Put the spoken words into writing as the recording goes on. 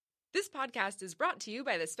This podcast is brought to you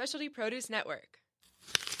by the Specialty Produce Network.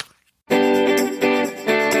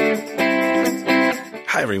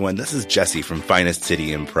 Hi, everyone. This is Jesse from Finest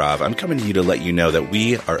City Improv. I'm coming to you to let you know that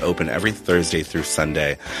we are open every Thursday through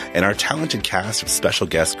Sunday, and our talented cast of special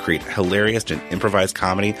guests create hilarious and improvised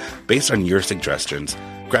comedy based on your suggestions.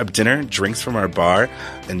 Grab dinner, drinks from our bar,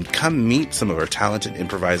 and come meet some of our talented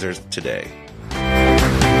improvisers today.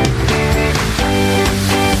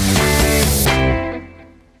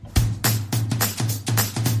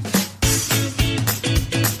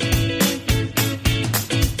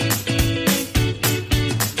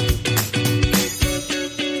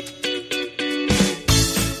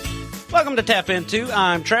 Welcome to Tap Into.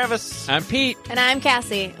 I'm Travis. I'm Pete. And I'm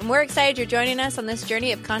Cassie, and we're excited you're joining us on this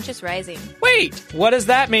journey of conscious rising. Wait, what does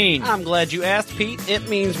that mean? I'm glad you asked, Pete. It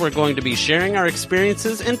means we're going to be sharing our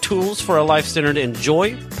experiences and tools for a life centered in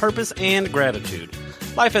joy, purpose, and gratitude.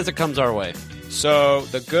 Life as it comes our way. So,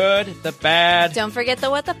 the good, the bad... Don't forget the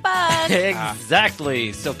what the fuck.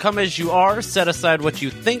 Exactly. So come as you are, set aside what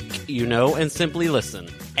you think you know, and simply listen.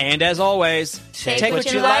 And as always, Take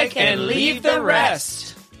what you like and leave the rest.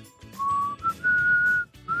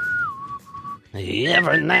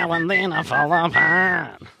 Every now and then I fall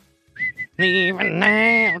apart. Even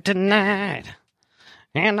now tonight.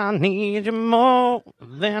 And I need you more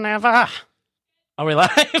than ever. Are we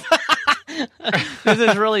live? This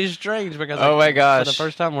is really strange because oh my gosh, for the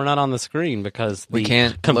first time we're not on the screen because we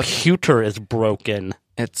can't computer is broken.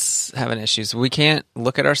 It's having issues. We can't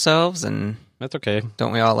look at ourselves, and that's okay.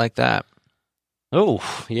 Don't we all like that? Oh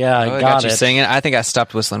yeah, I got you singing. I think I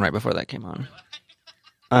stopped whistling right before that came on.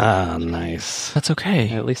 Ah, nice. That's okay.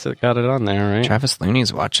 At least it got it on there, right? Travis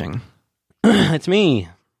Looney's watching. It's me.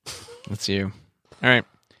 It's you. All right.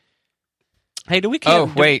 Hey,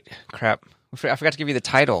 wait. Crap. I forgot to give you the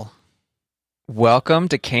title. Welcome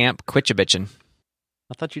to Camp Quitchabitchin'.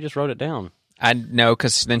 I thought you just wrote it down. I know,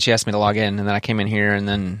 because then she asked me to log in, and then I came in here, and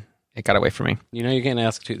then it got away from me. You know you can't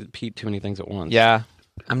ask Pete too many things at once. Yeah.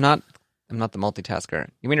 I'm not the multitasker.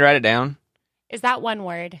 You mean to write it down? Is that one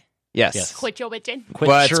word? Yes. Quitchabitchin'?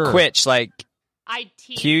 Well, it's Quitch, like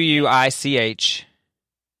I-T. Q-U-I-C-H.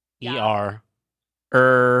 E-R.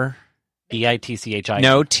 B-I-T-C-H-I.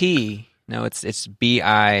 No T. No, it's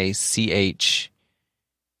B-I-C-H-U-N.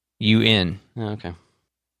 Oh, okay.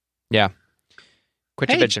 Yeah.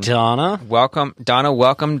 Quitchabitchin'. Hey, Donna.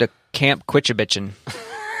 Welcome to Camp Quitchabitchin'.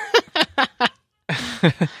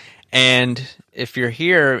 And if you're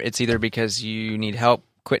here, it's either because you need help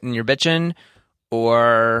quitting your bitchin',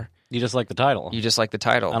 or you just like the title. You just like the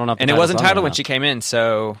title. I don't know. If and it wasn't titled when she came in,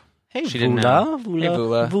 so hey, she didn't know. Hey,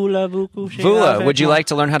 Vula. Vula, would you like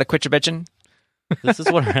to learn how to quit your bitchin'? This is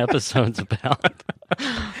what our episode's about.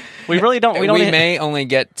 We really don't. We may only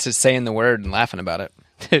get to saying the word and laughing about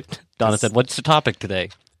it. Donna said, "What's the topic today?"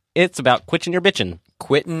 It's about quitting your bitchin'.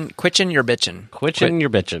 Quitting your bitchin'. Quitting your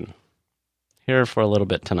bitchin'. Here for a little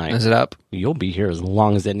bit tonight. Is it up? You'll be here as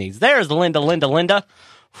long as it needs. There's Linda.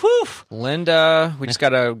 Whew. Linda, we just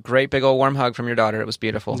got a great big old warm hug from your daughter. It was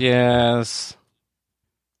beautiful. Yes.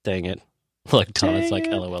 Dang it. Look, Donna's like,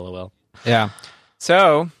 LOL. Yeah.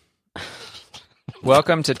 So,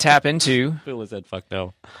 welcome to Tap Into. Who said fuck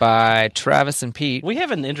no? By Travis and Pete. We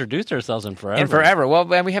haven't introduced ourselves in forever. Well,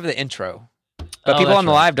 we have the intro. But people on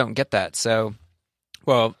the live don't get that. So,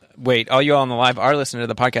 well, wait. All you all on the live are listening to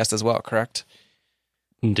the podcast as well, correct?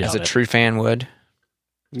 As a true fan would.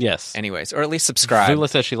 Yes. Anyways, or at least subscribe. Zula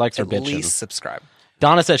says she likes her bitching. At least subscribe.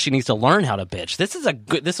 Donna says she needs to learn how to bitch.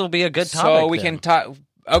 This will be a good topic. So we can talk.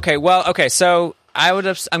 Okay. So I'm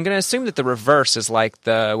going to assume that the reverse is like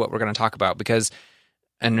what we're going to talk about, because,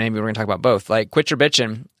 and maybe we're going to talk about both. Like, quit your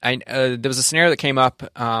bitching. There was a scenario that came up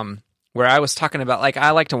where I was talking about, like,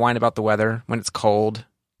 I like to whine about the weather when it's cold,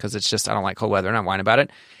 because it's just, I don't like cold weather and I whine about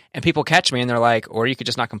it. And people catch me and they're like, or you could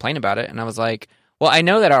just not complain about it. And I was like, well, I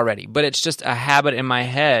know that already, but it's just a habit in my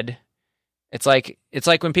head. It's like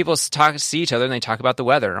when people see each other and they talk about the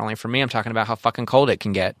weather. Only for me, I'm talking about how fucking cold it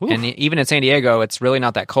can get. Oof. And even in San Diego, it's really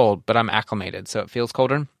not that cold, but I'm acclimated, so it feels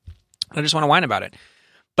colder. I just want to whine about it.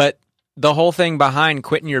 But the whole thing behind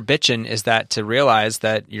quitting your bitching is that to realize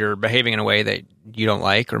that you're behaving in a way that you don't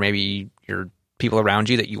like, or maybe your people around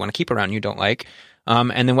you that you want to keep around you don't like,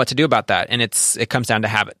 and then what to do about that. And it comes down to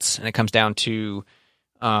habits, and it comes down to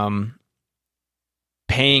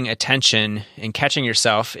paying attention and catching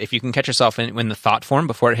yourself. If you can catch yourself in the thought form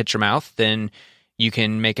before it hits your mouth, then you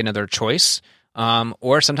can make another choice.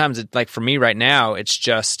 Or sometimes, it's like for me right now, it's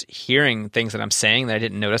just hearing things that I'm saying that I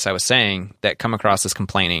didn't notice I was saying that come across as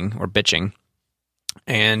complaining or bitching.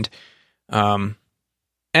 And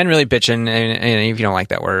really bitching, and if you don't like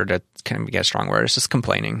that word, it's kind of a strong word. It's just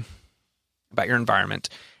complaining about your environment.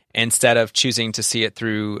 instead of choosing to see it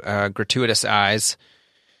through gratuitous eyes.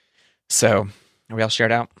 So, are we all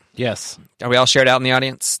shared out? Yes. Are we all shared out in the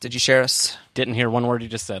audience? Did you share us? Didn't hear one word you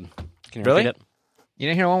just said. Can you Really? repeat it? You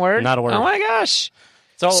didn't hear one word? Not a word. Oh my gosh.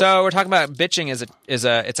 So we're talking about bitching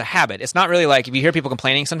it's a habit. It's not really like if you hear people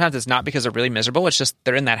complaining, sometimes it's not because they're really miserable. It's just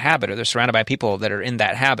they're in that habit or they're surrounded by people that are in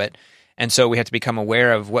that habit. And so we have to become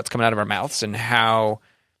aware of what's coming out of our mouths and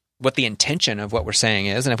what the intention of what we're saying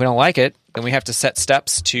is. And if we don't like it, then we have to set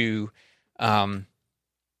steps to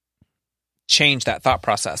change that thought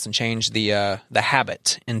process and change the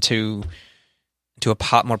habit into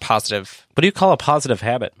a more positive. What do you call a positive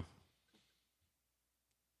habit?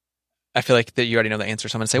 I feel like that you already know the answer.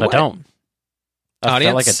 Someone say, I what? don't. I Audience,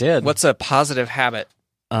 felt like I did. What's a positive habit?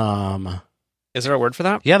 Is there a word for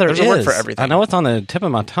that? Yeah, There's is. a word for everything. I know it's on the tip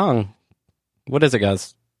of my tongue. What is it,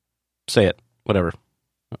 guys? Say it. Whatever.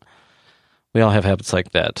 We all have habits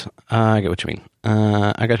like that. I get what you mean.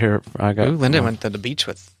 Ooh, Linda went to the beach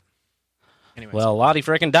with. Anyways. Well, Lottie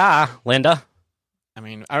freaking die, Linda. I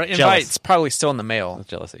mean, our invite's probably still in the mail. That's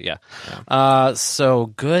jealousy, yeah. So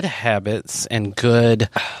good habits and good.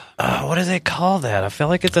 What do they call that? I feel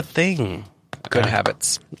like it's a thing. Good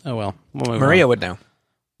habits. Oh well, we'll Maria would know.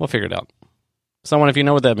 We'll figure it out. Someone, if you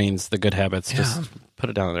know what that means, the good habits, just put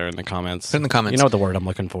it down there in the comments. Put it in the comments. You know what the word I'm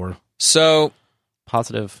looking for. So,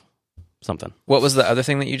 positive something. What was the other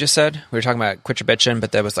thing that you just said? We were talking about quit your bitching,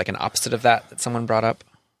 but there was like an opposite of that someone brought up.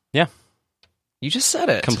 Yeah. You just said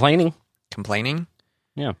it. Complaining.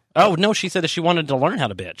 Yeah. Oh, no, she said that she wanted to learn how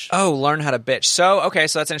to bitch. Oh, learn how to bitch. So that's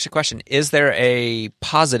an interesting question. Is there a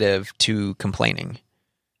positive to complaining?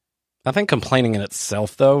 I think complaining in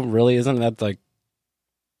itself, though, really isn't that like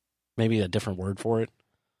maybe a different word for it?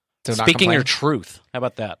 So speaking your truth. How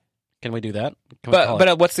about that? Can we do that?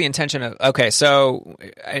 But what's the intention of? Okay, so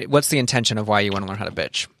what's the intention of why you want to learn how to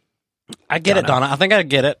bitch? I get it, Donna. I think I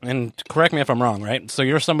get it, and correct me if I'm wrong. Right? So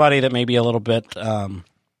you're somebody that may be a little bit.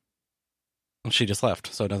 She just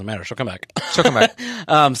left, so it doesn't matter. She'll come back.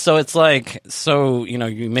 So it's like,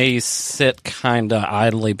 you may sit kind of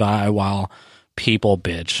idly by while people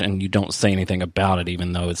bitch, and you don't say anything about it,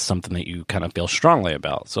 even though it's something that you kind of feel strongly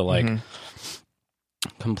about. So, like,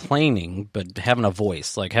 complaining, but having a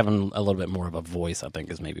voice, like having a little bit more of a voice, I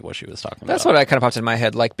think is maybe what she was talking about. That's what I kind of popped in my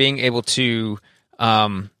head, like being able to,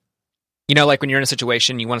 like when you're in a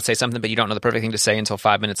situation, you want to say something, but you don't know the perfect thing to say until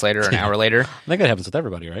 5 minutes later or an hour later. I think that happens with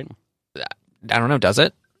everybody, right? I don't know. Does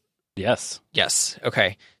it? Yes.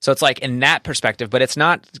 Okay. So it's like in that perspective, but it's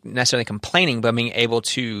not necessarily complaining, but being able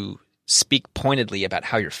to speak pointedly about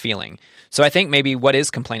how you're feeling. So I think maybe what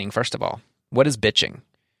is complaining, first of all? What is bitching?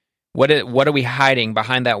 What are we hiding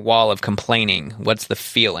behind that wall of complaining? What's the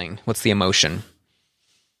feeling? What's the emotion?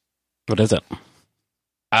 What is it?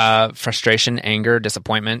 Frustration, anger,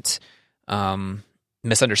 disappointment,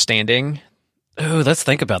 misunderstanding. Ooh, let's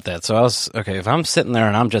think about that. So if I'm sitting there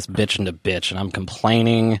and I'm just bitching to bitch and I'm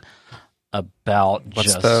complaining about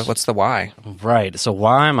what's the why? Right. So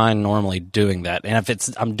why am I normally doing that? And if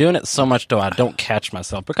I'm doing it so much I don't catch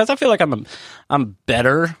myself, because I feel like I'm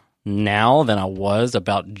better now than I was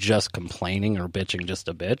about just complaining or bitching just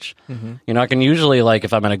a bitch. Mm-hmm. I can usually, like,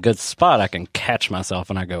 if I'm in a good spot, I can catch myself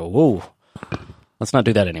and I go, whoa, let's not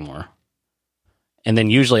do that anymore. And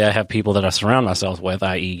then usually I have people that I surround myself with,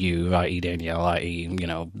 i.e. you, i.e. Danielle, i.e.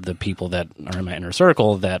 the people that are in my inner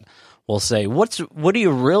circle that will say, what's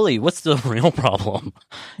the real problem?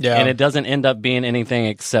 Yeah. And it doesn't end up being anything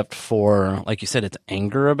except for, like you said, it's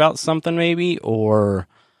anger about something maybe, or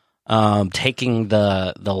taking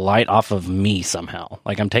the light off of me somehow.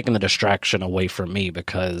 Like I'm taking the distraction away from me,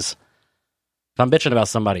 because if I'm bitching about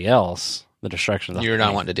somebody else, the distraction. You're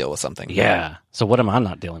not wanting to deal with something. Yeah. So what am I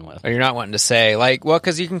not dealing with? Or you're not wanting to say, like, well,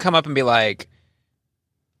 because you can come up and be like,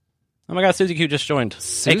 oh my God, Susie Q just joined.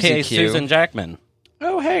 AKA Q. Susan Jackman.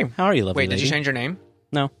 Oh, hey. How are you, lovely Wait, lady? did you change your name?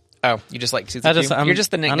 No. Oh, you just like Susie Q? You're just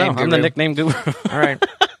the nickname guru. I'm the nickname guru. All right.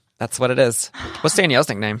 That's what it is. What's Danielle's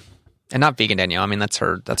nickname? And not Vegan Danielle. I mean, that's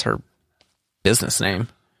her business name.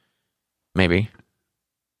 Maybe.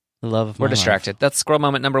 Love of We're my distracted. life. That's squirrel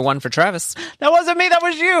moment number 1 for Travis. That wasn't me. That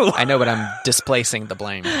was you. I know, but I'm displacing the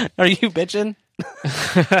blame. Are you bitching?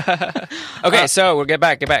 Okay, so we'll get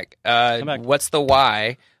back. Come back. What's the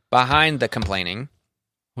why behind the complaining?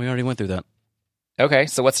 We already went through that. Okay,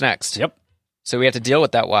 so what's next? Yep. So we have to deal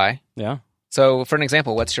with that why. Yeah. So for an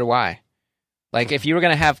example, what's your why? Like if you were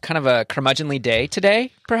going to have kind of a curmudgeonly day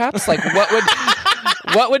today, perhaps, like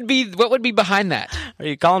what would be behind that? Are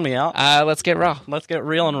you calling me out? Let's get raw. Let's get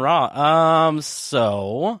real and raw. And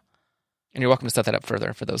you're welcome to set that up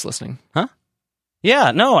further for those listening. Huh?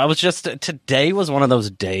 Yeah, no, I was just, today was one of those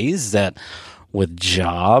days that with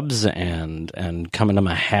jobs and coming to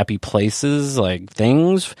my happy places, like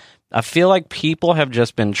things. I feel like people have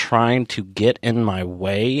just been trying to get in my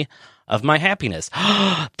way of my happiness.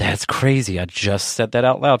 That's crazy. I just said that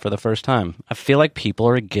out loud for the first time. I feel like people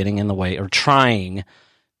are getting in the way or trying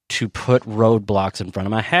to put roadblocks in front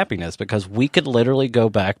of my happiness, because we could literally go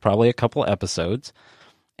back probably a couple episodes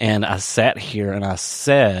and I sat here and I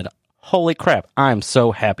said, holy crap, I'm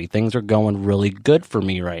so happy. Things are going really good for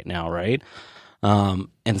me right now, right?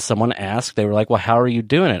 And someone asked, they were like, well, how are you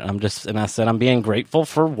doing it? And I said, I'm being grateful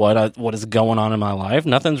for what is going on in my life.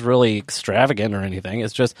 Nothing's really extravagant or anything.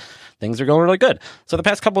 It's just things are going really good. So the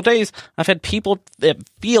past couple of days, I've had people, it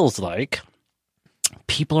feels like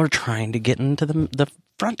people are trying to get into the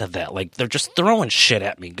front of that. Like they're just throwing shit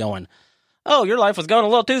at me going, oh, your life was going a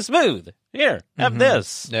little too smooth. Here, have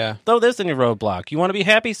this. Yeah. Throw this in your roadblock. You want to be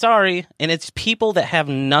happy? Sorry. And it's people that have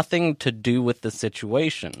nothing to do with the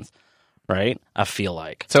situations, right? I feel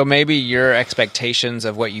like. So maybe your expectations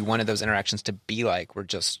of what you wanted those interactions to be like were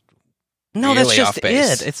just no, really that's just off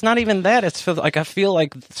base. it. It's not even that. It's like I feel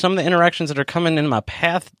like some of the interactions that are coming in my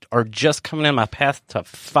path are just coming in my path to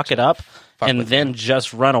fuck it up and then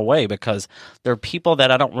just run away, because they're people that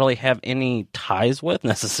I don't really have any ties with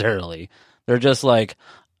necessarily. They're just like,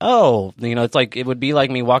 oh, it's like it would be like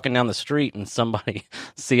me walking down the street and somebody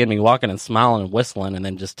seeing me walking and smiling and whistling and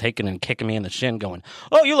then just taking and kicking me in the shin going,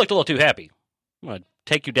 oh, you looked a little too happy. I'm going to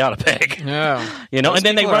take you down a peg. Yeah. And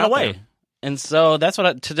then they run away. And so that's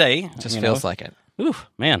what today just feels like it. Ooh,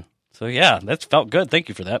 man. So yeah, that felt good. Thank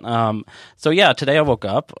you for that. So yeah, today I woke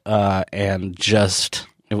up and just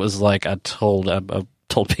it was like I told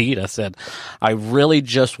Pete, I said, I really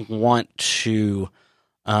just want to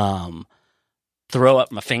throw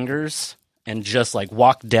up my fingers and just like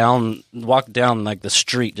walk down like the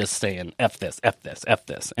street just saying F this, F this, F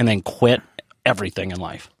this, and then quit everything in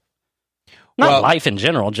life. Not life in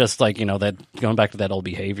general, just like, that going back to that old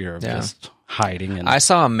behavior of just hiding. And I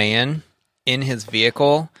saw a man in his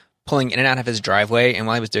vehicle pulling in and out of his driveway, and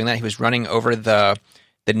while he was doing that, he was running over the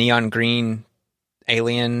neon green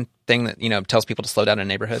alien thing that, tells people to slow down in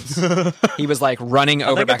neighborhoods. He was like running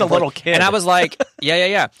over back and forth. Little kid. And I was like,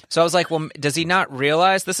 yeah. So I was like, well, does he not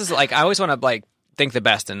realize this is like, I always want to like think the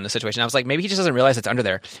best in the situation. I was like, maybe he just doesn't realize it's under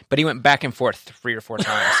there. But he went back and forth 3 or 4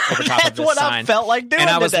 times over top of this what sign. I felt like doing and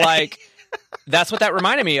I was today. like, that's what that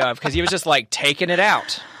reminded me of, because he was just like taking it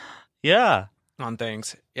out. Yeah. On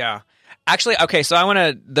things. Yeah. Actually, okay, so I want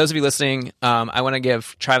to, those of you listening, I want to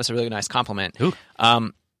give Travis a really nice compliment. Ooh.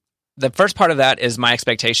 The first part of that is my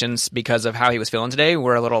expectations because of how he was feeling today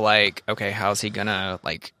were a little like, okay, how's he gonna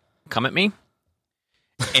like come at me?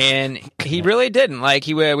 And he really didn't. Like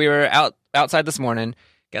we were outside this morning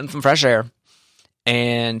getting some fresh air,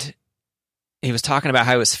 and he was talking about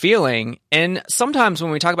how he was feeling. And sometimes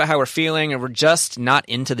when we talk about how we're feeling and we're just not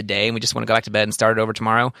into the day and we just want to go back to bed and start it over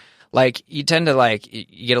tomorrow, like you tend to like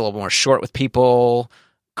you get a little more short with people.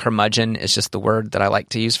 Curmudgeon is just the word that I like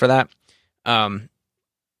to use for that.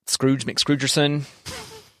 Scrooge McScroogerson.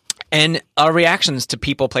 And our reactions to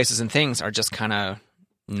people, places, and things are just kind of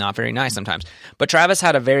not very nice sometimes. But Travis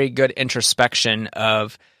had a very good introspection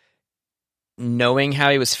of knowing how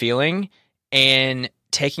he was feeling and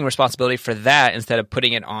taking responsibility for that instead of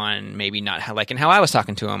putting it on maybe not how, like in how I was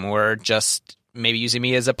talking to him, or just maybe using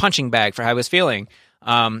me as a punching bag for how I was feeling.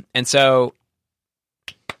 And so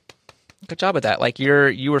good job with that. Like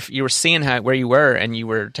you were seeing where you were, and you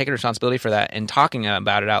were taking responsibility for that and talking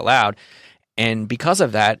about it out loud. And because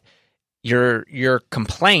of that, your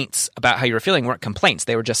complaints about how you were feeling weren't complaints.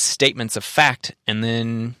 They were just statements of fact. And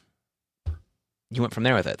then you went from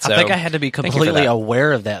there with it. So, I think I had to be completely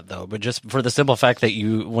aware of that, though. But just for the simple fact that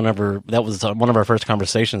that was one of our first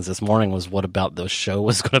conversations this morning was what about the show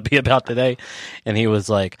was going to be about today. And he was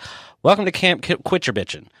like, welcome to camp, quit your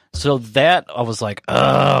bitching. So that I was like,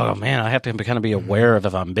 oh man, I have to kind of be aware of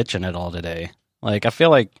if I'm bitching at all today. Like, I feel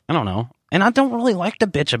like, I don't know. And I don't really like to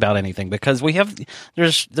bitch about anything because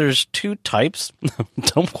there's 2 types.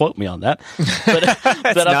 Don't quote me on that.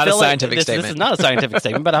 But not a scientific statement. This is not a scientific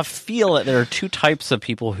statement, but I feel that there are 2 types of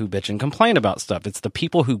people who bitch and complain about stuff. It's the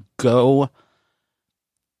people who go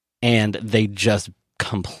and they just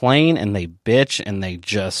complain and they bitch and they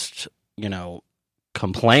just,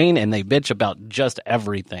 complain and they bitch about just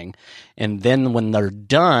everything. And then when they're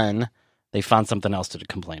done, they find something else to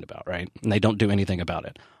complain about, right? And they don't do anything about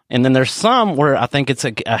it. And then there's some where I think it's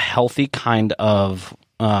a healthy kind of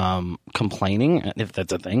complaining, if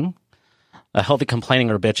that's a thing. A healthy complaining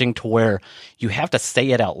or bitching to where you have to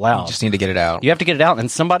say it out loud. You just need to get it out. You have to get it out. And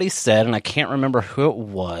somebody said, and I can't remember who it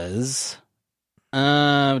was.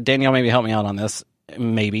 Danielle, maybe help me out on this.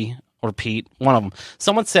 Maybe. or Pete, one of them.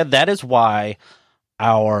 Someone said that is why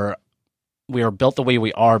we are built the way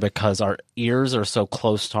we are, because our ears are so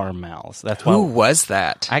close to our mouths. That's why. Who was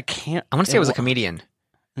that? I can't. I want to say it was a comedian.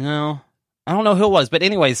 No, I don't know who it was. But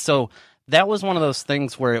anyways, so that was one of those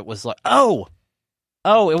things where it was like, oh,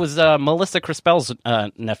 it was Melissa Crispell's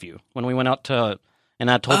nephew when we went out to, and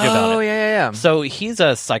I told you about it. Oh, yeah. So he's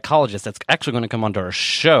a psychologist that's actually going to come onto our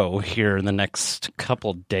show here in the next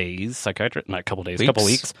couple days. Couple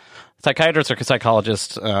weeks. Psychiatrist or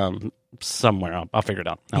psychologist somewhere. I'll figure it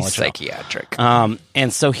out. I'll He's let you know. psychiatric.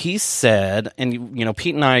 And so he said, and you know,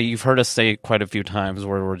 Pete and I, you've heard us say quite a few times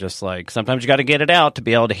where we're just like, sometimes you got to get it out to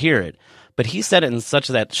be able to hear it. But he said it in such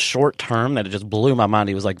that short term that it just blew my mind.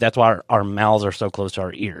 He was like, that's why our mouths are so close to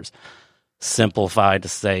our ears. Simplified to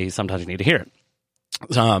say, sometimes you need to hear it.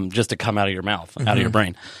 Just to come out of your mouth, out of your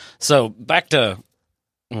brain. So back to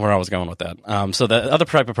where I was going with that. So the other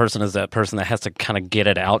type of person is that person that has to kind of get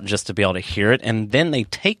it out just to be able to hear it. And then they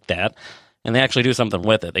take that and they actually do something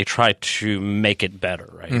with it. They try to make it better,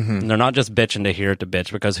 right? And they're not just bitching to hear it to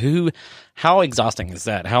bitch, because how exhausting is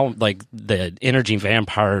that? How, like, the energy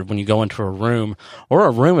vampire when you go into a room, or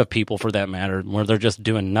a room of people for that matter, where they're just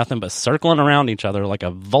doing nothing but circling around each other like a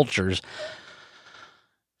vultures,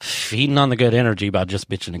 feeding on the good energy by just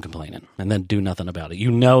bitching and complaining, and then do nothing about it. You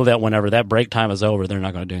know that whenever that break time is over, they're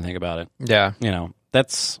not going to do anything about it. Yeah. You know,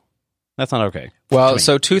 that's not okay. Well,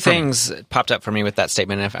 so two things popped up for me with that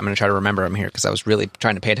statement, and I'm going to try to remember them here because I was really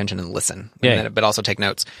trying to pay attention and listen, but also take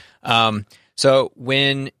notes. So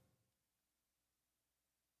when...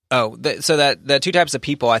 so that the two types of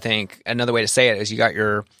people, I think, another way to say it is you got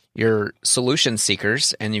your solution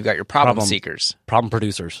seekers and you've got your problem seekers. Problem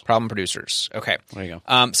producers. Problem producers. Okay. There you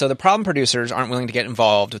go. So the problem producers aren't willing to get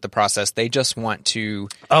involved with the process. They just want to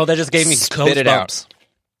that just gave me spit it out.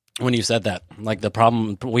 When you said that. Like the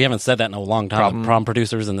problem, we haven't said that in a long time. Problem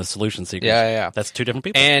producers and the solution seekers. Yeah. That's two different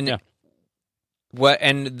people. And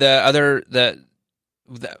the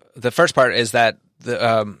first part is that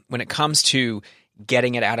when it comes to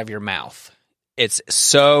getting it out of your mouth, it's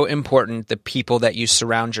so important the people that you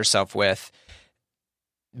surround yourself with,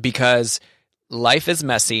 because life is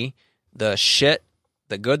messy. The shit,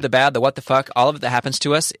 the good, the bad, the what the fuck, all of it that happens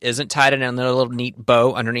to us isn't tied in a little neat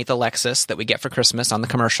bow underneath a Lexus that we get for Christmas on the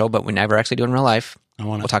commercial, but we never actually do in real life.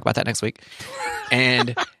 We'll talk about that next week.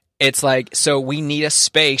 And it's like, so we need a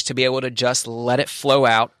space to be able to just let it flow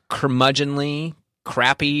out, curmudgeonly,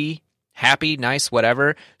 crappy, happy, nice,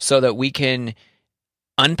 whatever, so that we can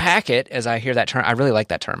unpack it. As I hear that term, I really like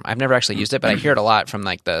that term. I've never actually used it, but I hear it a lot from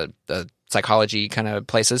like the psychology kind of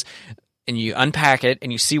places. And you unpack it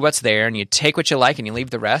and you see what's there and you take what you like and you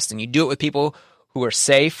leave the rest, and you do it with people who are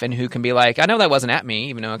safe and who can be like, I know that wasn't at me,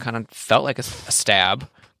 even though it kind of felt like a stab,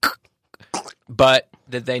 but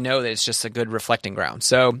that they know that it's just a good reflecting ground.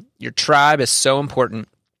 So your tribe is so important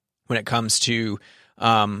when it comes to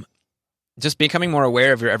just becoming more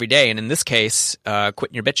aware of your everyday. And in this case,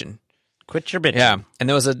 quitting your bitching. Quit your bitching. Yeah, and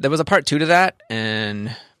there was a part 2 to that,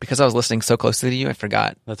 and because I was listening so closely to you, I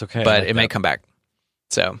forgot. That's okay, but it may come back.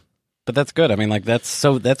 So, but that's good. I mean, like that's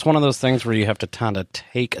one of those things where you have to kind of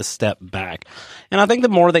take a step back. And I think the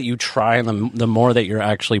more that you try, and the more that you're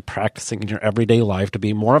actually practicing in your everyday life to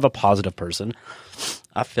be more of a positive person,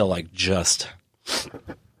 I feel like just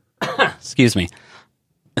excuse me,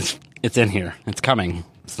 it's in here. It's coming.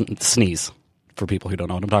 Sneeze. For people who don't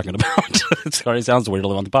know what I'm talking about. It already sounds weird to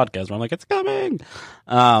live on the podcast where I'm like, it's coming.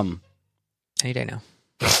 Any day now.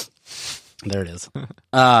 There it is.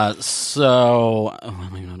 So, I don't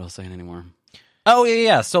even know what I was saying anymore. Oh,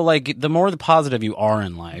 yeah. So, like, the more the positive you are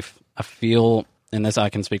in life, I feel, and this I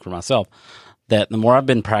can speak for myself, that the more I've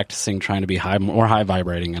been practicing trying to be more high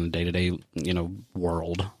vibrating in a day-to-day,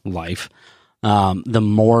 world life, the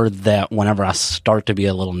more that whenever I start to be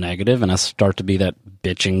a little negative and I start to be that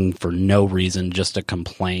bitching for no reason just to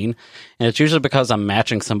complain, and it's usually because I'm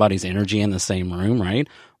matching somebody's energy in the same room, right?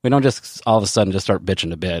 We don't just all of a sudden just start bitching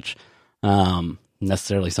to bitch.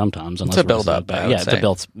 Necessarily sometimes, unless it's a build up. It's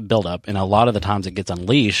a build up, and a lot of the times it gets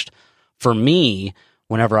unleashed. For me,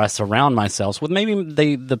 whenever I surround myself with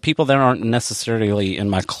maybe the people that aren't necessarily in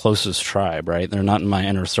my closest tribe, right? They're not in my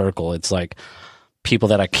inner circle. It's like people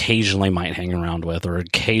that I occasionally might hang around with or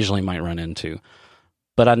occasionally might run into.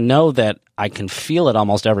 But I know that I can feel it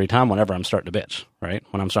almost every time whenever I'm starting to bitch, right?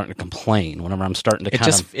 When I'm starting to complain, whenever I'm starting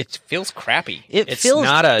to it feels crappy. It's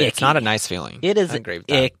not a nice feeling. It is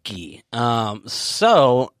icky.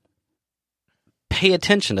 So pay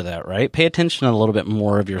attention to that, right? Pay attention to a little bit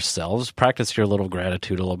more of yourselves. Practice your little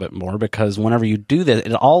gratitude a little bit more, because whenever you do that,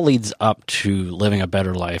 it all leads up to living a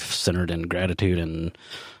better life centered in gratitude and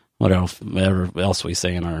whatever else we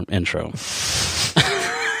say in our intro.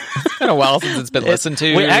 It's been a while since it's been listened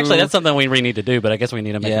to. Actually, that's something we need to do, but I guess we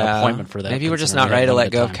need to make an appointment for that. Maybe we're just not ready to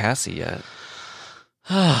let go of Cassie yet.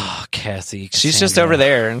 Oh, Cassie. She's just over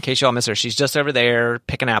there, in case you all miss her. She's just over there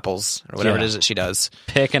picking apples, or whatever it is that she does.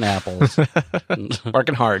 Picking apples.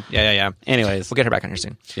 Working hard. Yeah. Anyways. We'll get her back on here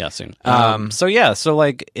soon. Yeah, soon. So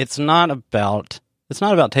like, it's not about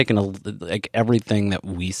taking everything that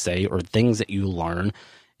we say or things that you learn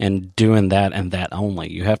and doing that and that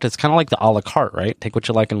only. You have to, it's kind of like the a la carte, right? Take what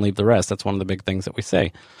you like and leave the rest. That's one of the big things that we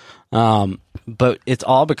say. But it's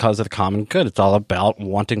all because of the common good. It's all about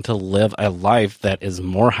wanting to live a life that is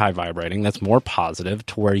more high vibrating, that's more positive,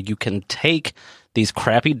 to where you can take these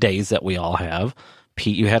crappy days that we all have.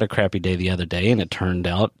 Pete, you had a crappy day the other day, and it turned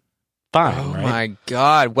out fine. Oh right? my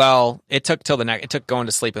God! Well, it took till the next. It took going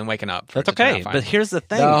to sleep and waking up. That's okay. But here's the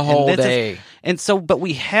thing: the whole day. But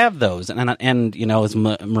we have those, and you know, as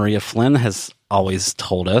Maria Flynn has always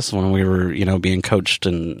told us when we were, you know, being coached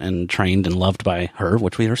and trained and loved by her,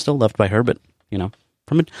 which we are still loved by her, but you know,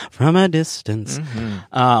 from a distance.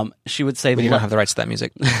 She would say, "We don't have the rights to that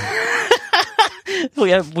music."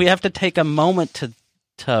 we have to take a moment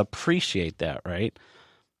to appreciate that, right?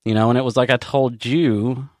 You know, and it was like I told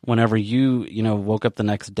you whenever you woke up the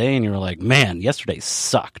next day and you were like, man, yesterday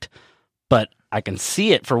sucked, but I can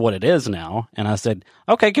see it for what it is now. And I said,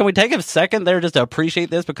 okay, can we take a second there just to appreciate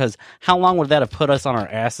this? Because how long would that have put us on our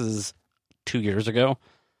asses 2 years ago?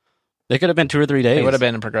 They could have been 2 or 3 days. It would have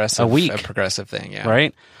been a week. A progressive thing, yeah.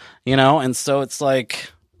 Right? You know, and so it's like,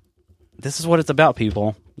 this is what it's about,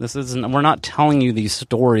 people. We're not telling you these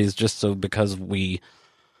stories just so because we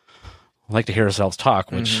like to hear ourselves talk,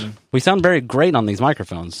 which we sound very great on these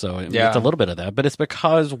microphones, so it's a little bit of that, but it's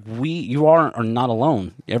because you are not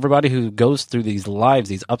alone. Everybody who goes through these lives,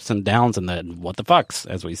 these ups and downs and the what the fucks,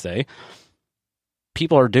 as we say,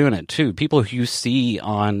 people are doing it too. People who you see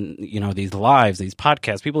on, you know, these lives, these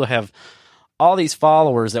podcasts, people who have all these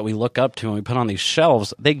followers that we look up to and we put on these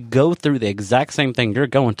shelves, they go through the exact same thing you're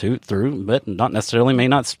going through, but not necessarily may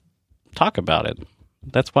not talk about it.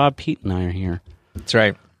 That's why Pete and I are here. That's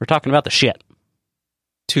right. We're talking about the shit.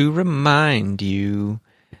 To remind you,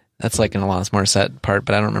 that's like an Alanis Morissette part,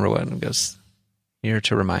 but I don't remember what it goes. Here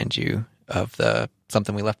to remind you of the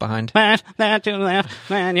something we left behind. That you left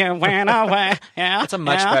when you went away. Yeah, that's a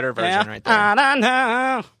much better version right there. I don't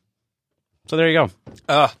know. So there you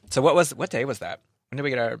go. So what day was that? When did we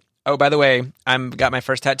get our? Oh, by the way, got my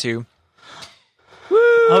first tattoo. Woo!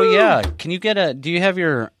 Oh yeah. Can you get do you have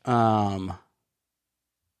your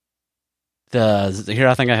here,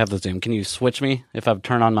 I think I have the Zoom. Can you switch me if I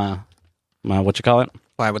turn on my what you call it?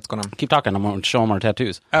 Why? What's going on? Keep talking. I'm going to show them our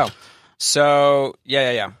tattoos. Oh, so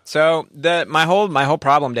yeah. So my whole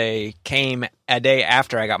problem day came a day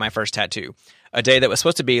after I got my first tattoo. A day that was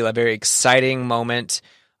supposed to be a very exciting moment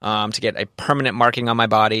to get a permanent marking on my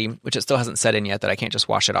body, which it still hasn't set in yet that I can't just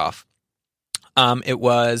wash it off. It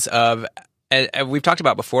was of. We've talked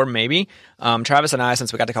about before, maybe. Travis and I,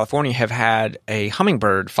 since we got to California, have had a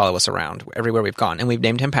hummingbird follow us around everywhere we've gone, and we've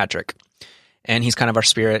named him Patrick. And he's kind of our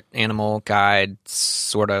spirit animal guide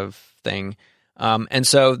sort of thing. And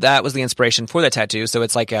so that was the inspiration for the tattoo. So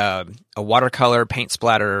it's like a watercolor paint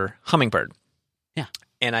splatter hummingbird. Yeah.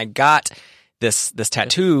 And I got this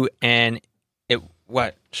tattoo, and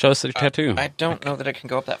what? Show us your tattoo. I don't know that it can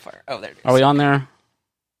go up that far. Oh, there it is. Are we on there?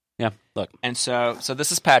 Yeah, look. And so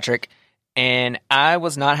this is Patrick. And I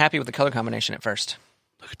was not happy with the color combination at first.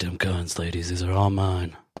 Look at them guns, ladies. These are all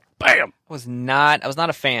mine. Bam! I was not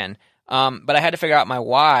a fan. But I had to figure out my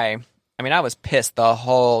why. I mean, I was pissed the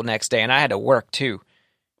whole next day, and I had to work too.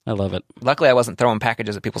 I love it. Luckily, I wasn't throwing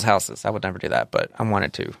packages at people's houses. I would never do that, but I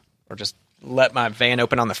wanted to. Or just let my van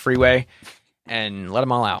open on the freeway and let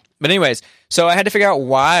them all out. But anyways, so I had to figure out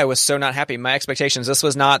why I was so not happy. My expectations, this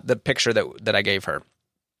was not the picture that I gave her.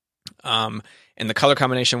 And the color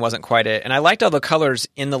combination wasn't quite it. And I liked all the colors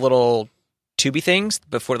in the little tubey things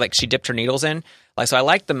before, like, she dipped her needles in. Like, so I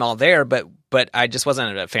liked them all there, but I just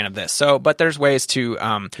wasn't a fan of this. So, but there's ways to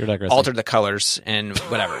alter the colors and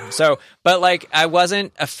whatever. So, but like, I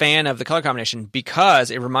wasn't a fan of the color combination because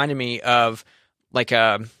it reminded me of like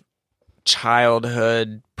a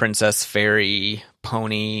childhood princess fairy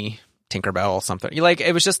pony Tinkerbell something. Like,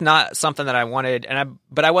 it was just not something that I wanted.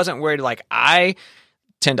 But I wasn't worried. Like, I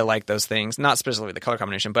tend to like those things, not specifically the color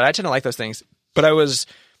combination, but I tend to like those things. But I was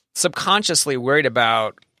subconsciously worried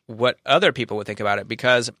about what other people would think about it,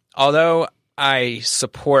 because although I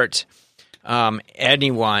support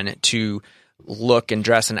anyone to look and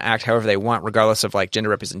dress and act however they want, regardless of like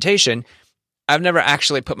gender representation, I've never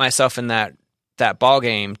actually put myself in that ball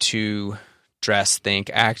game to dress,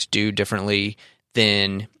 think, act, do differently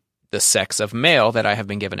than the sex of male that I have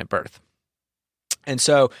been given at birth. And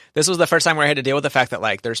so this was the first time where I had to deal with the fact that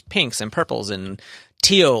like there's pinks and purples and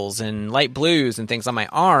teals and light blues and things on my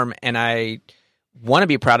arm. And I want to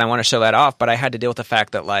be proud. I want to show that off. But I had to deal with the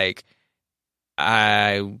fact that like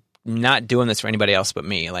I'm not doing this for anybody else but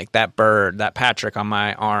me. Like that bird, that Patrick on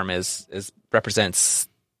my arm is represents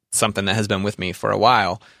something that has been with me for a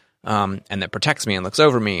while, and that protects me and looks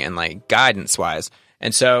over me and like guidance wise.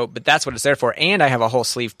 And so, but that's what it's there for. And I have a whole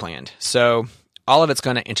sleeve planned. So all of it's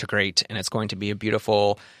going to integrate, and it's going to be a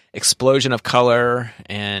beautiful explosion of color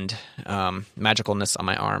and magicalness on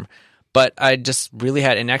my arm. But I just really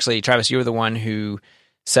had, and actually, Travis, you were the one who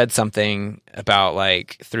said something about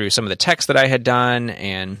like through some of the text that I had done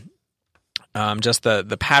and just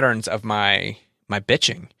the patterns of my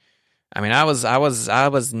bitching. I mean, I would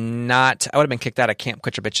have been kicked out of Camp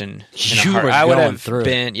Quit Your Bitchin' in a heart. I would have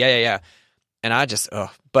been, yeah. And I just,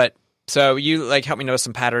 but so you like helped me notice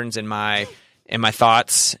some patterns in my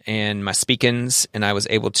thoughts and my speakings, and I was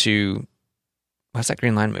able to. Why's that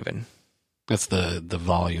green line moving? That's the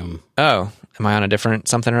volume. Oh, am I on a different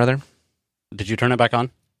something or other? Did you turn it back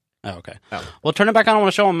on? Oh, okay. Oh. Well, turn it back on. I want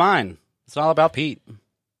to show him mine. It's all about Pete.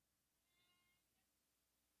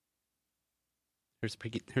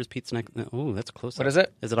 Here's Pete's neck. Oh, that's close. What is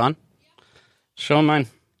it? Is it on? Show him mine.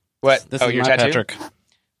 What? This is is your my tattoo? Patrick.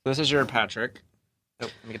 This is your Patrick. Oh,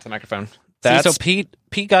 let me get to the microphone. See, so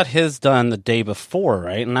Pete got his done the day before,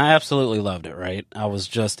 right? And I absolutely loved it, right? I was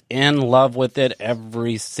just in love with it,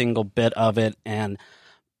 every single bit of it.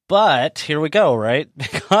 But here we go, right?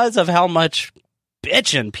 Because of how much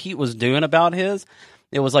bitching Pete was doing about his,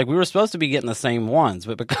 it was like we were supposed to be getting the same ones,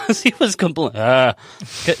 but because he was complaining,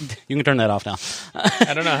 you can turn that off now.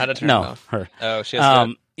 I don't know how to turn it off. Her. Oh, she has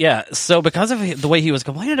to. Yeah, so because of the way he was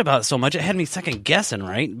complaining about it so much, it had me second guessing,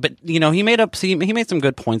 right? But he made some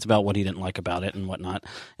good points about what he didn't like about it and whatnot.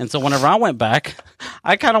 And so whenever I went back,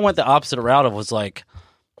 I kind of went the opposite route of was like,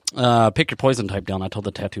 pick your poison type down. I told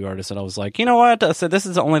the tattoo artist, and I was like, you know what? I said, this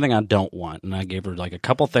is the only thing I don't want. And I gave her like a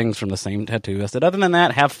couple things from the same tattoo. I said, other than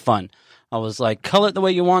that, have fun. I was like, color it the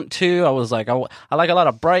way you want to. I was like, I like a lot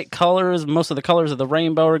of bright colors. Most of the colors of the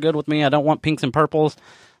rainbow are good with me. I don't want pinks and purples.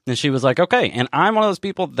 And she was like, okay. And I'm one of those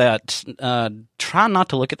people that try not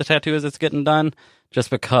to look at the tattoo as it's getting done just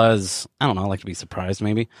because, I don't know, I like to be surprised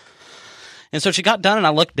maybe. And so she got done and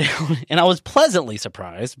I looked down and I was pleasantly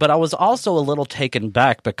surprised, but I was also a little taken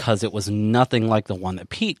back because it was nothing like the one that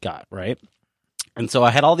Pete got, right? And so I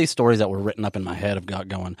had all these stories that were written up in my head of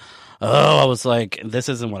going, I was like, this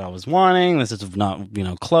isn't what I was wanting. This is not,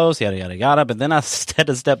 close, yada, yada, yada. But then I had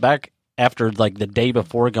to step back after like the day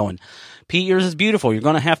before going, Pete, yours is beautiful. You're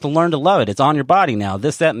going to have to learn to love it. It's on your body now,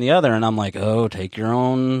 this, that, and the other. And I'm like, take your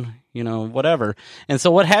own, whatever. And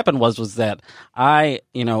so what happened was that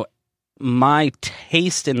my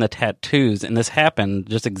taste in the tattoos, and this happened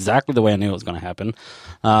just exactly the way I knew it was going to happen.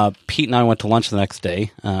 Pete and I went to lunch the next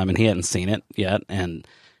day, and he hadn't seen it yet. And,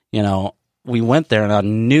 we went there and I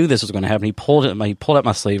knew this was going to happen. He pulled up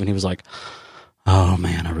my sleeve and he was like, oh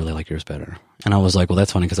man, I really like yours better. And I was like, well,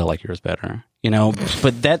 that's funny because I like yours better,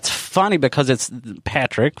 but that's funny because it's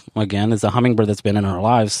Patrick, again, is a hummingbird that's been in our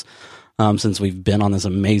lives since we've been on this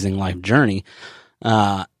amazing life journey.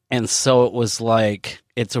 And so it was like,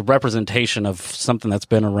 it's a representation of something that's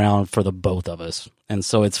been around for the both of us. And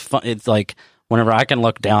so it's fun. It's like, whenever I can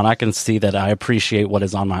look down, I can see that I appreciate what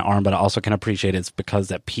is on my arm, but I also can appreciate it's because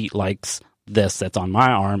that Pete likes this that's on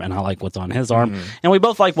my arm and I like what's on his arm. Mm-hmm. And we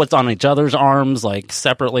both like what's on each other's arms, like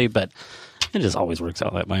separately, but it just always works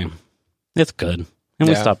out that way. It's good. And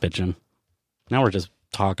we stop bitching. Now we're just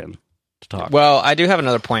talking to talk. Well, I do have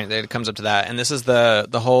another point that comes up to that, and this is the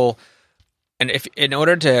whole, and if in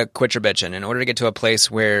order to quit your bitching, in order to get to a place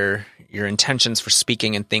where your intentions for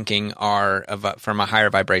speaking and thinking are from a higher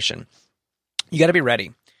vibration, you got to be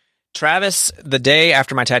ready. Travis, the day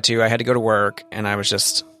after my tattoo, I had to go to work and I was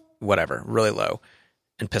just really low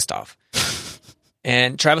and pissed off.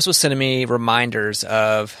 And Travis was sending me reminders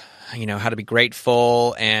of, how to be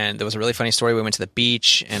grateful. And there was a really funny story. We went to the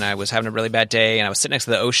beach and I was having a really bad day and I was sitting next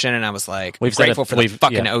to the ocean and I was like, grateful for the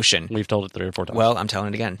fucking ocean. We've told it 3 or 4 times. Well, I'm telling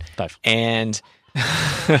it again. 5. And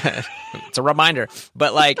it's a reminder.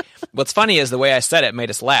 But like, what's funny is the way I said it made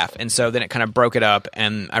us laugh. And so then it kind of broke it up.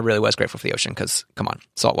 And I really was grateful for the ocean because, come on,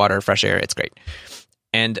 salt water, fresh air, it's great.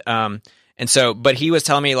 And so, but he was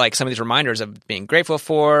telling me like some of these reminders of being grateful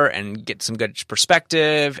for and get some good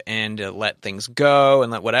perspective and to let things go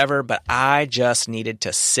and let whatever. But I just needed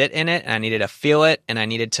to sit in it and I needed to feel it and I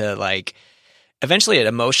needed to like, eventually it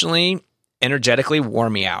emotionally, energetically wore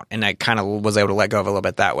me out. And I kind of was able to let go of it a little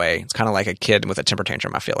bit that way. It's kind of like a kid with a temper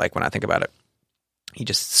tantrum, I feel like, when I think about it. You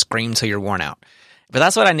just scream till you're worn out. But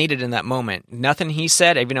that's what I needed in that moment. Nothing he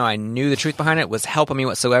said, even though I knew the truth behind it, was helping me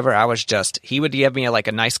whatsoever. I was just, he would give me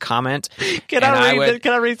a nice comment. Can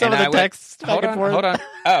I read some of the text? Hold on.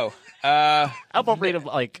 Oh. I won't read them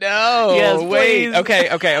no. Yes, wait.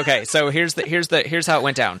 Okay. So here's how it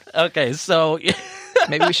went down. Okay, so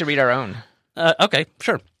maybe we should read our own. Okay,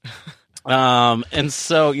 sure. And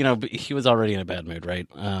so, he was already in a bad mood, right?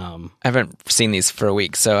 I haven't seen these for a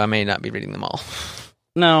week, so I may not be reading them all.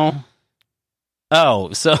 No.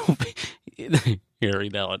 Oh, so here,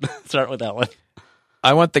 read that one. Start with that one.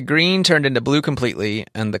 I want the green turned into blue completely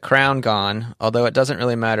and the crown gone, although it doesn't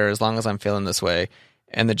really matter as long as I'm feeling this way.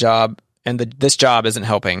 And this job isn't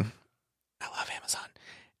helping. I love Amazon.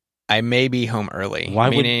 I may be home early,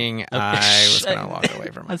 meaning I was going to walk away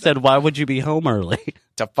from it. I said, why would you be home early?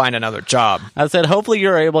 To find another job. I said, hopefully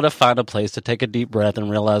you're able to find a place to take a deep breath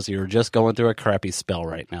and realize you're just going through a crappy spell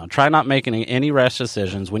right now. Try not making any rash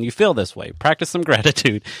decisions when you feel this way. Practice some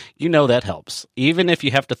gratitude. You know that helps, even if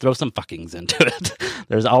you have to throw some fuckings into it.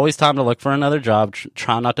 There's always time to look for another job.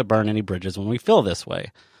 Try not to burn any bridges when we feel this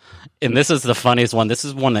way. And this is the funniest one. This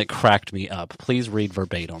is one that cracked me up. Please read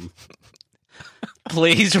verbatim.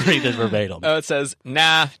 Please read it verbatim. Oh, it says,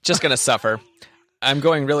 nah, just going to suffer. I'm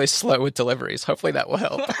going really slow with deliveries. Hopefully that will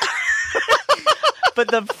help. But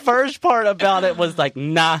the first part about it was like,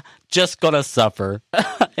 nah, just going to suffer.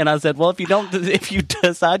 And I said, well, if you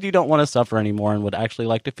decide you don't want to suffer anymore and would actually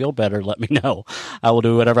like to feel better, let me know. I will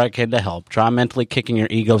do whatever I can to help. Try mentally kicking your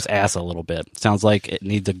ego's ass a little bit. Sounds like it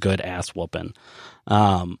needs a good ass whooping.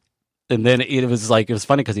 And then it was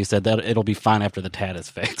funny because he said that it'll be fine after the tat is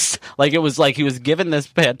fixed. It was like he was given this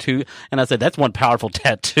tattoo, and I said, that's one powerful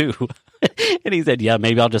tattoo. And he said, yeah,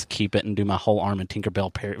 maybe I'll just keep it and do my whole arm in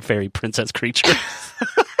Tinkerbell Fairy Princess creatures.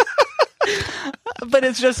 But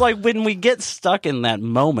it's just like when we get stuck in that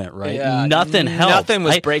moment, right? Yeah, nothing helped. Nothing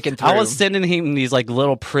was breaking through. I was sending him these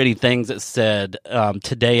little pretty things that said,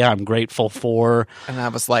 today I'm grateful for. And I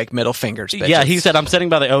was like, middle fingers, bitches. Yeah, he said, I'm sitting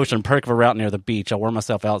by the ocean, perk of a route near the beach. I wear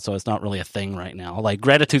myself out, so it's not really a thing right now.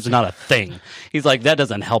 Gratitude's not a thing. He's like, that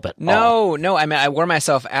doesn't help at all. No, I mean, I wore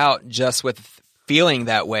myself out just with feeling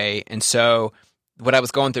that way. And so what I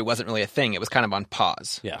was going through wasn't really a thing. It was kind of on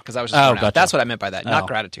pause. Yeah. Because I was just gotcha. That's what I meant by that, not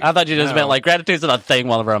gratitude. I thought you just meant gratitude's not a thing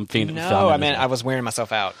whenever I'm feeling. No, I mean, I was wearing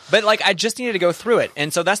myself out. But I just needed to go through it.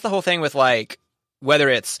 And so that's the whole thing with whether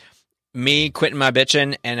it's me quitting my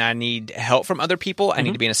bitching and I need help from other people, I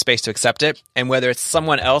need to be in a space to accept it. And whether it's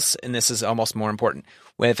someone else, and this is almost more important,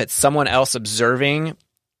 if it's someone else observing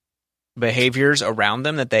behaviors around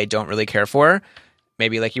them that they don't really care for,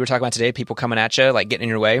 maybe like you were talking about today, people coming at you, getting in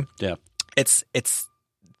your way. Yeah. It's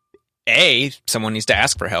someone needs to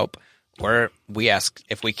ask for help, or we ask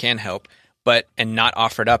if we can help, and not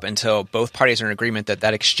offer it up until both parties are in agreement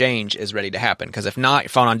that exchange is ready to happen. Because if not, you're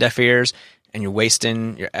falling on deaf ears and you're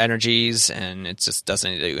wasting your energies, and it just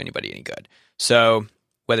doesn't do anybody any good. So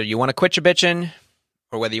whether you want to quit your bitching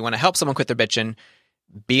or whether you want to help someone quit their bitching,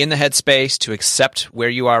 be in the headspace to accept where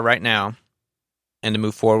you are right now and to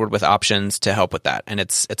move forward with options to help with that. And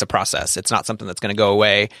it's a process. It's not something that's going to go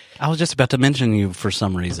away. I was just about to mention you for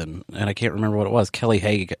some reason, and I can't remember what it was. Kelly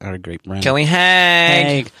Haig, our great friend. Kelly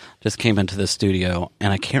Haig just came into the studio,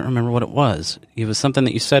 and I can't remember what it was. It was something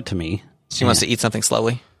that you said to me. She wants to eat something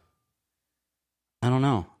slowly. I don't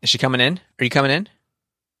know. Is she coming in? Are you coming in?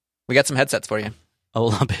 We got some headsets for you.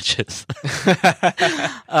 Hola, bitches.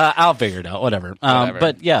 I'll figure it out. Whatever.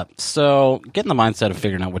 But yeah, so get in the mindset of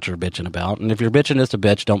figuring out what you're bitching about. And if you're bitching just to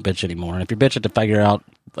bitch, don't bitch anymore. And if you're bitching to figure out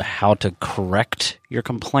how to correct your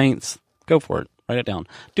complaints, go for it. Write it down.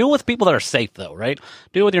 Do it with people that are safe, though, right?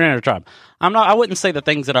 Do it with your inner tribe. I wouldn't say the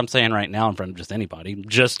things that I'm saying right now in front of just anybody,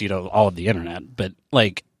 just, all of the internet. But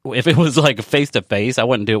if it was face to face, I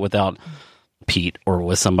wouldn't do it without Pete or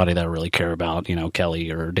with somebody that I really care about,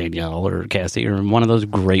 Kelly or Danielle or Cassie or one of those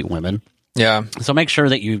great women. Yeah. So make sure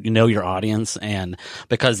that you know your audience, and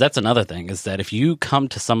because that's another thing is that if you come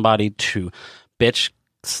to somebody to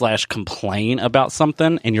bitch/complain about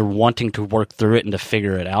something and you're wanting to work through it and to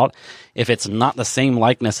figure it out, if it's not the same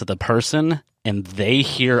likeness of the person and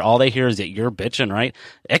all they hear is that you're bitching, right?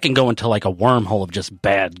 It can go into a wormhole of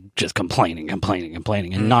just complaining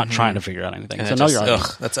and not trying to figure out anything. And so know your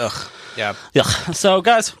audience. That's Yeah. Yeah. So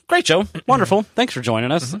guys, great show. Wonderful. Thanks for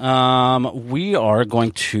joining us. We are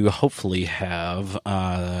going to hopefully have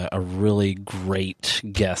a really great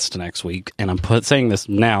guest next week. And I'm saying this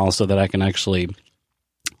now so that I can actually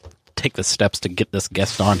take the steps to get this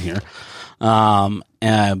guest on here.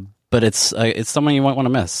 But it's someone you won't want to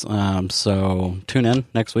miss. So tune in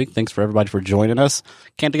next week. Thanks for everybody for joining us.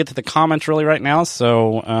 Can't get to the comments really right now,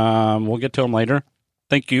 so we'll get to them later.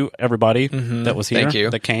 thank you, everybody that was here, Thank you.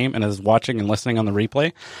 that came and is watching and listening on the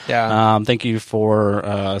replay. Yeah. Thank you for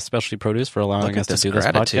Specialty Produce for allowing Look us at to do this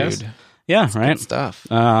gratitude. podcast. Yeah, right. Good stuff.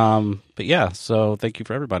 But yeah, so thank you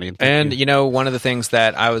for everybody. And, thank And you. you know, one of the things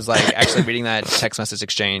that I was like actually reading that text message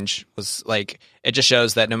exchange was like, it just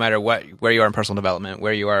shows that no matter where you are in personal development,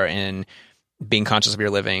 where you are in being conscious of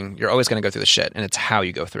your living, you're always going to go through the shit, and it's how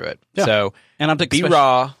you go through it. Yeah. So And I'm be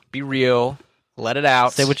raw, be real, let it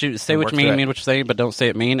out. Say what you work mean, through it. mean what you say, but don't say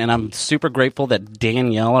it mean. And I'm super grateful that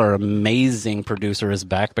Danielle, our amazing producer, is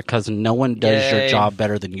back because no one does your Yay. job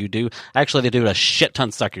better than you do. Actually, they do it a shit ton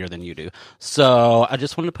suckier than you do. So I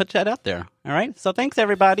just wanted to put that out there. All right. So thanks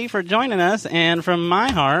everybody for joining us. And from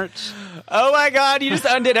my heart Oh my God, you just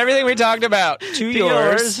undid everything we talked about. To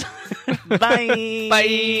yours. Bye.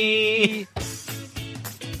 Bye.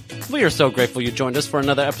 We are so grateful you joined us for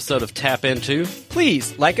another episode of Tap Into.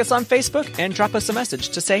 Please like us on Facebook and drop us a message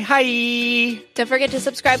to say hi. Don't forget to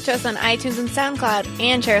subscribe to us on iTunes and SoundCloud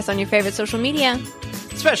and share us on your favorite social media.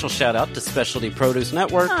 Special shout out to Specialty Produce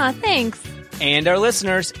Network. Aw, thanks. And our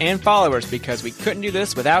listeners and followers, because we couldn't do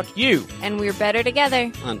this without you. And we're better together.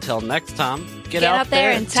 Until next time, Get out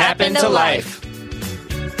there and tap into life.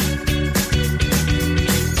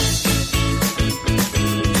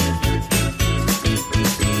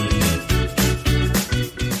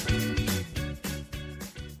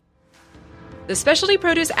 The Specialty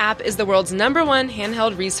Produce app is the world's #1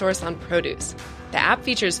 handheld resource on produce. The app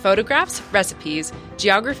features photographs, recipes,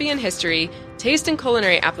 geography and history, taste and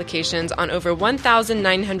culinary applications on over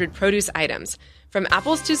 1,900 produce items. From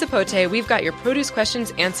apples to zapote, we've got your produce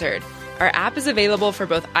questions answered. Our app is available for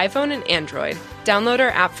both iPhone and Android. Download our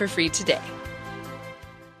app for free today.